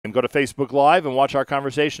And go to Facebook Live and watch our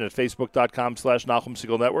conversation at facebook.com/Nachum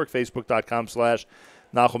Segal Network, facebook.com/Nachum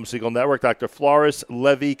Segal Network. Dr. Floris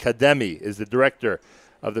Levi-Kademi is the director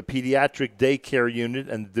of the Pediatric Daycare Unit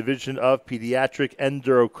and the Division of Pediatric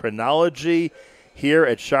Endocrinology here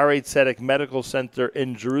at Shaarei Tzedek Medical Center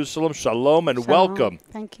in Jerusalem. Shalom and welcome.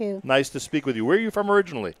 Thank you. Nice to speak with you. Where are you from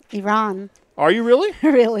originally? Iran. Are you really?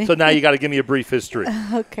 Really. So now you got to give me a brief history.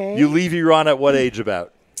 Okay. You leave Iran at what age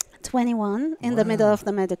about? 21 in the middle of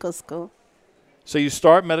the medical school. So you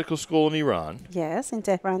start medical school in Iran. Yes, in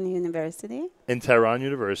Tehran University. In Tehran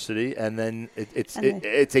University, and then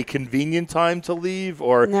it's a convenient time to leave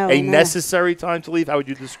or No, a no. necessary time to leave? How would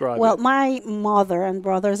you describe Well, it? my mother and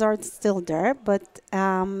brothers are still there, but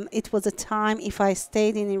it was a time, if I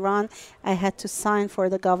stayed in Iran, I had to sign for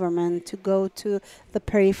the government to go to the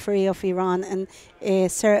periphery of Iran and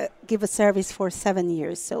give a service for 7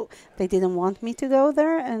 years. So they didn't want me to go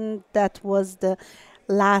there, and that was the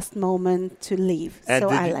last moment to leave. And so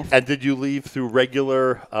did I you, left. And did you leave through regular,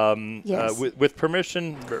 Yes. with permission,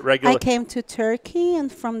 regular? I came to Turkey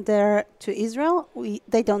and from there to Israel.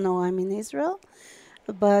 They don't know I'm in Israel,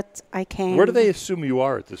 but I came. Where do they assume you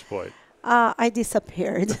are at this point? I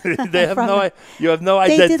disappeared. They have you have no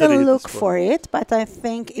They identity. didn't at look this point. for it, but I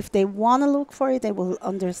think if they want to look for it, they will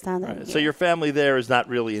understand it. So your family there is not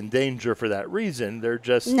really in danger for that reason. They're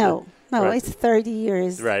just No, right. it's 30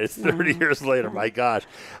 years. Right, it's 30 now. years later. My gosh,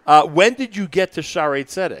 when did you get to Shaarei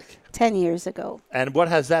Tzedek, 10 years ago. and what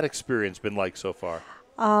has that experience been like so far?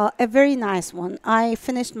 A very nice one. I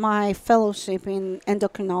finished my fellowship in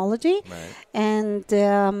endocrinology, Right. and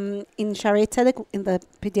in Shaarei Tzedek, in the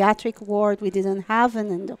pediatric ward, we didn't have an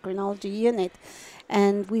endocrinology unit,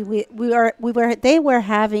 and they were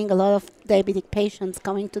having a lot of diabetic patients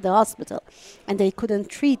coming to the hospital, and they couldn't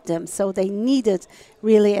treat them, so they needed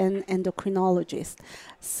really an endocrinologist.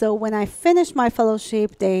 So when I finished my fellowship,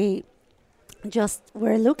 they just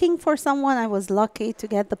were looking for someone. I was lucky to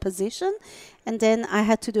get the position, and then I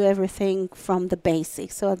had to do everything from the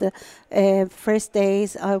basics. So the first days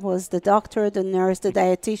I was the doctor, the nurse, the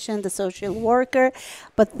dietitian, the social worker,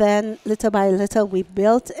 but then little by little we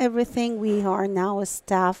built everything. We are now a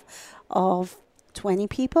staff of 20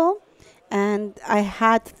 people, and I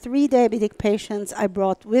had 3 diabetic patients I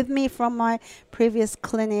brought with me from my previous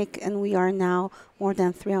clinic, and we are now more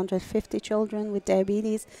than 350 children with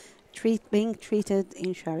diabetes being treated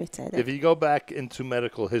in Shaarei Tzedek. If you go back into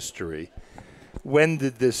medical history, when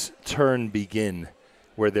did this turn begin,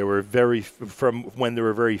 where there were very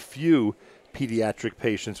few pediatric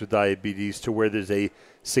patients with diabetes to where there's a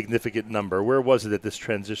significant number? Where was it that this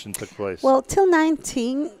transition took place? Well, till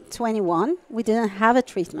 1921, we didn't have a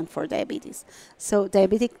treatment for diabetes. So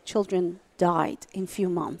diabetic children died in few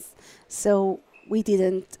months. So we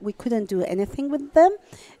couldn't do anything with them.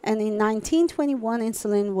 And in 1921,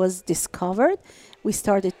 insulin was discovered. We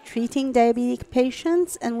started treating diabetic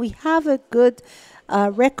patients, and we have a good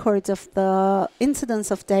records of the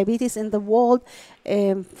incidence of diabetes in the world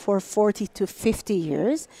for 40 to 50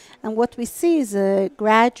 years. And what we see is a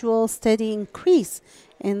gradual, steady increase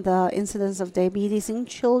in the incidence of diabetes in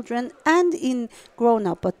children and in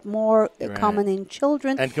grown-up, but more common in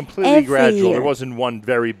children. And completely every gradual. year. There wasn't one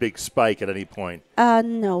very big spike at any point.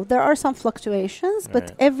 No, there are some fluctuations, but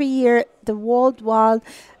Right. every year the worldwide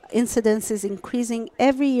incidence is increasing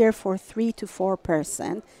every year for 3 to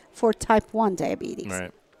 4% for type 1 diabetes.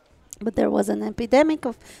 Right. But there was an epidemic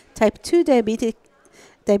of type 2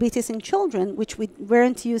 diabetes in children, which we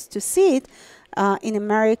weren't used to see it. In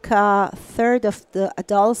America, a third of the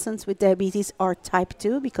adolescents with diabetes are type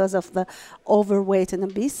 2 because of the overweight and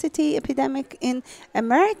obesity epidemic in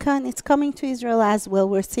America, and it's coming to Israel as well.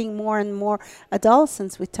 We're seeing more and more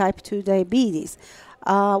adolescents with type 2 diabetes.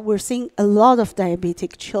 We're seeing a lot of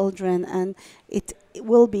diabetic children, and it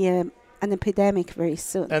will be an epidemic very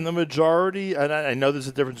soon. And the majority, and I know there's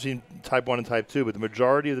a difference between type 1 and type 2, but the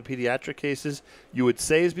majority of the pediatric cases, you would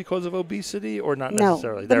say, is because of obesity or not No,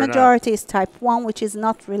 necessarily? the They're not. majority is type 1, which is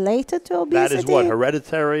not related to obesity. That is what,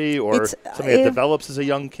 hereditary or It's, something that develops as a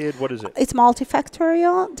young kid? What is it? It's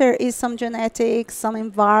multifactorial. There is some genetics, some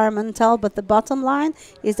environmental, but the bottom line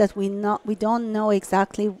is that we don't know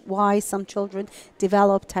exactly why some children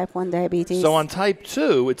develop type 1 diabetes. So on type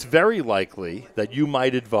 2, it's very likely that you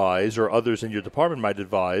might advise, or others in your department might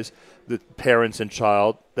advise, the parents and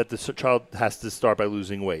child that the child has to start by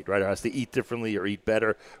losing weight, right? Or has to eat differently or eat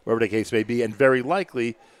better, whatever the case may be. And very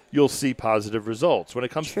likely you'll see positive results. When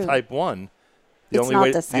it comes True. to type 1, It's the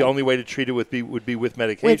not the same. only way to treat it would be with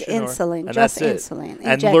medication. With insulin, and just that's it. insulin, And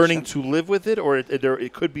injection. learning to live with it, or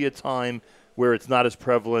it could be a time where it's not as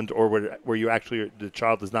prevalent, or where you actually the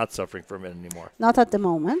child is not suffering from it anymore? Not at the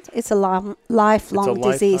moment. It's a lifelong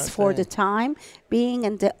disease lifetime for the thing. time being,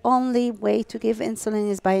 and the only way to give insulin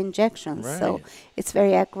is by injections. So Right. it's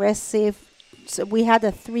very aggressive. So we had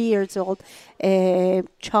a 3-year-old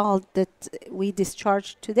child that we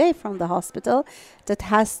discharged today from the hospital that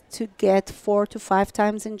has to get 4 to 5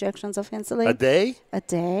 times injections of insulin A day? a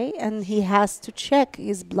day, and he has to check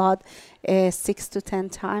his blood 6 to 10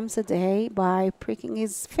 times a day by pricking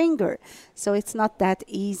his finger. So it's not that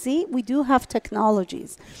easy. We do have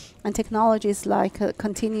technologies, and technologies like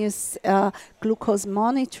continuous glucose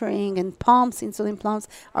monitoring and pumps, insulin pumps,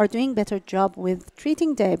 are doing better job with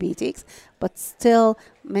treating diabetics, but still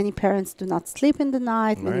many parents do not sleep in the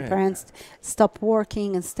night. Many Right. parents stop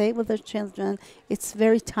working and stay with their children. It's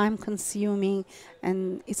very time consuming,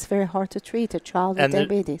 and it's very hard to treat a child with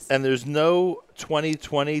diabetes. And there's no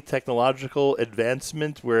 2020 technological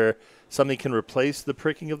advancement where something can replace the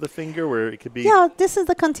pricking of the finger, where it could be. Yeah, this is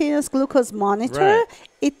the continuous glucose monitor. Right.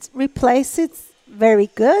 It replaces very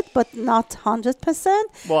good, but not 100%.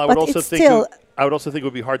 Well, I but would also it's think still I would also think it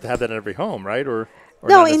would be hard to have that in every home, right? Or no,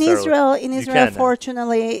 not in necessarily? Israel, You can now.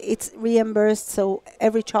 fortunately, it's reimbursed, so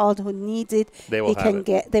every child who needs it, They will have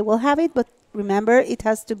it. They will have it. But remember, it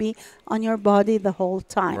has to be on your body the whole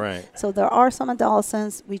time. Right. So there are some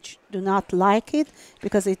adolescents which do not like it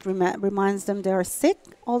because it reminds them they are sick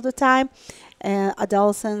all the time.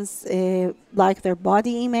 Adolescents like their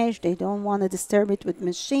body image; they don't want to disturb it with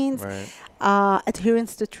machines. Right.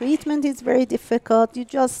 Adherence to treatment is very difficult. You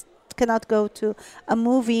just cannot go to a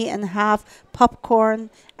movie and have popcorn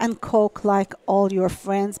and Coke like all your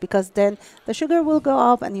friends, because then the sugar will go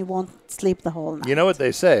up and you won't sleep the whole night. You know what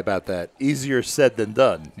they say about that? Easier said than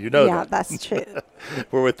done. You know Yeah, that. that's true.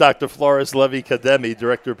 We're with Dr. Floris Levy Kademi,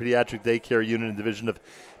 Director of Pediatric Daycare Unit and Division of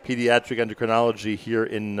Pediatric Endocrinology here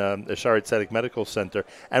in the Shaare Zedek Medical Center.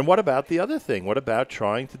 And what about the other thing? What about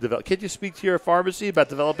trying to develop? Can't you speak to your pharmacy about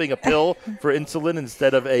developing a pill for insulin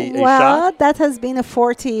instead of a Well, shot? that has been a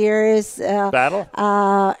 40 years Battle?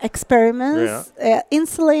 experiments.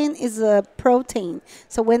 Insulin is a protein.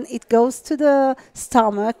 So when it goes to the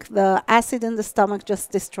stomach, the acid in the stomach just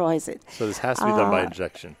destroys it. So this has to be done by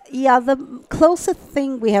injection. Yeah, the closest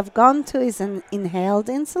thing we have gone to is an inhaled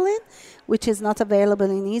insulin, which is not available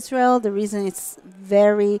in Israel. The reason it's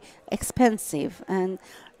very expensive, and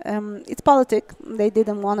it's politic. They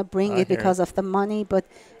didn't want to bring it hear because of the money, but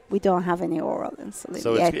we don't have any oral insulin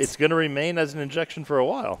So yet. it's going to remain as an injection for a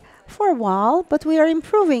while. For a while, but we are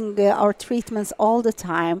improving our treatments all the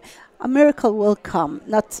time. A miracle will come,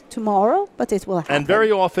 not tomorrow, but it will happen. And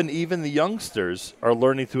very often, even the youngsters are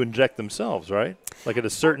learning to inject themselves, right? Like at a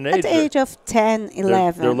certain age. At the age of 10,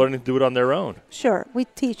 11. They're learning to do it on their own. Sure, we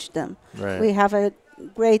teach them. Right. We have a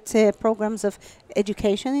great programs of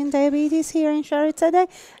education in diabetes here in Shaare Zedek,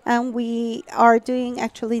 and we are doing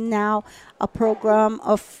actually now a program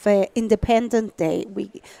of Independent Day.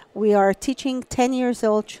 We are teaching 10 years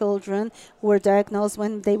old children who were diagnosed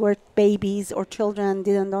when they were babies or children,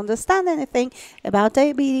 didn't understand anything about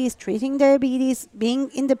diabetes, treating diabetes, being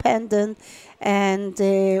independent, and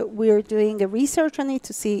we're doing a research on it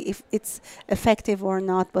to see if it's effective or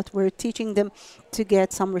not, but we're teaching them to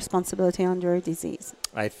get some responsibility on their disease.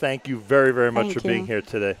 I thank you very, very much Thank for being you. here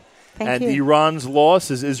today. Thank And you. Iran's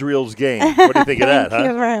loss is Israel's gain. What do you think of that, Thank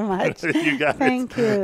you huh? very much. You got it. Thank you.